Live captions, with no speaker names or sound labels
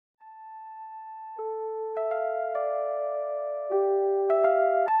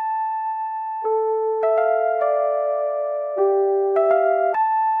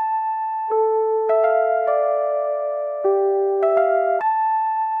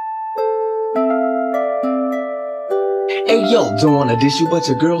Hey yo, don't wanna dish you, but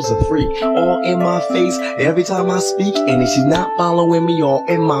your girl's a freak. All in my face, every time I speak. And if she's not following me, all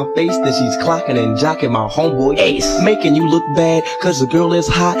in my face, then she's clocking and jocking my homeboy Ace. Making you look bad, cause the girl is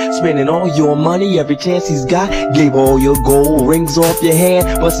hot. Spending all your money, every chance he's got. Gave all your gold rings off your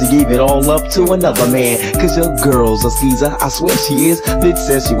hand, but she gave it all up to another man. Cause your girl's a skeezer, I swear she is. Bitch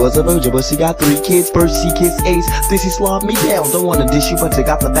says she was a virgin, but she got 3 kids. First she kissed Ace, then she slobbed me down. Don't wanna dish you, but you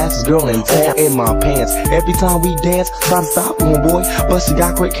got the fastest girl in town. In my pants, every time we dance, try to stop homeboy, but she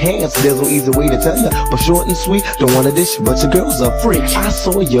got quick hands. There's no easy way to tell ya, but short and sweet. Don't wanna dish you, but your girl's a freak. I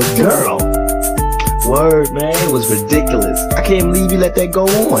saw your girl. Word, man, it was ridiculous. I can't believe you let that go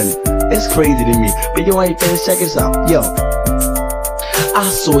on. It's crazy to me, but you ain't finished. Check this out, yo. I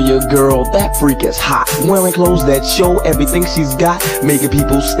saw your girl, that freak is hot. Wearing clothes that show everything she's got, making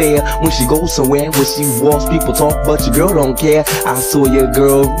people stare when she goes somewhere. When she walks, people talk, but your girl don't care. I saw your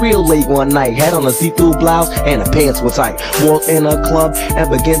girl real late one night, had on a see-through blouse and her pants were tight. Walked in a club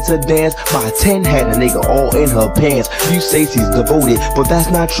and began to dance. By 10 had a nigga all in her pants. You say she's devoted, but that's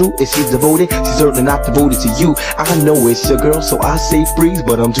not true. If she's devoted, she's certainly not devoted to you. I know it's your girl, so I say freeze,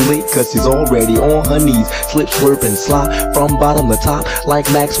 but I'm too late, cause she's already on her knees. Slip, slurp, and slide from bottom to top, like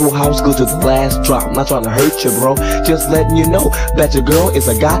Maxwell House, go to the last drop. Not trying to hurt you, bro, just letting you know that your girl is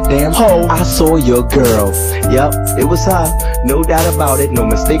a goddamn hoe. I saw your girl, yep, it was her, no doubt about it, no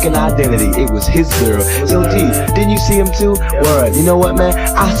mistaken identity. It was his girl. Yo, D, didn't you see him too? Word, you know what, man?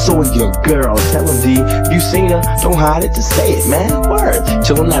 I saw your girl. Tell him, D, if you seen her, don't hide it, just say it, man. Word.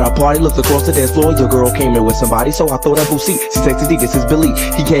 Chillin' at a party, looked across the dance floor. Your girl came in with somebody, so I thought I'd go see. She texted D, this is Billy,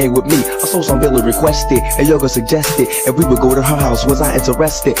 he came with me. I saw some Billy requested, and your girl suggested, and we would go to her house. Was I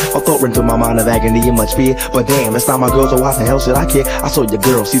interested? A thought ran through my mind of agony and much fear, but damn, it's not my girl, so why the hell should I care? I saw your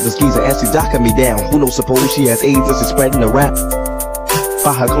girl, she's a skeezer and she's docking me down. Who knows, suppose she has AIDS and she's spreading the rap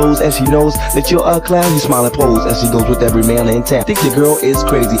by her clothes, and she knows that you're a clown. You smile and pose, and she goes with every man in town. Think your girl is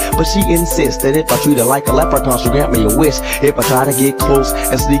crazy, but she insists that if I treat her like a leprechaun, she'll grant me a wish. If I try to get close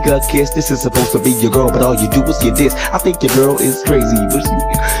and sneak a kiss, this is supposed to be your girl, but all you do is get this. I think your girl is crazy, but she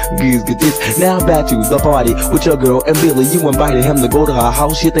get this. Now back to the party with your girl and Billy. You invited him to go to her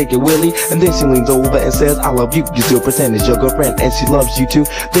house, you think you're Willie, and then she leans over and says, I love you. You still pretend it's your girlfriend, and she loves you too.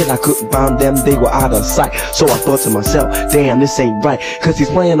 Then I couldn't find them, they were out of sight. So I thought to myself, damn, this ain't right, cause he's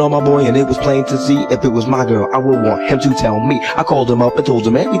playing on my boy, and it was plain to see. If it was my girl, I would want him to tell me. I called him up and told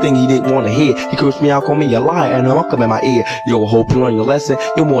him everything he didn't want to hear. He cursed me out, called me a liar, and I'm come in my ear. Yo, hope you learn your lesson,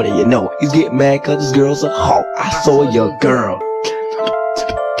 you're more than you know. He's getting mad cause his girl's a hoe. I saw your girl.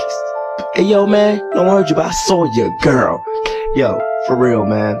 Hey yo, man, don't hurt you, but I saw your girl. Yo, for real,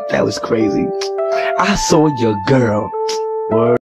 man, that was crazy. I saw your girl. Word.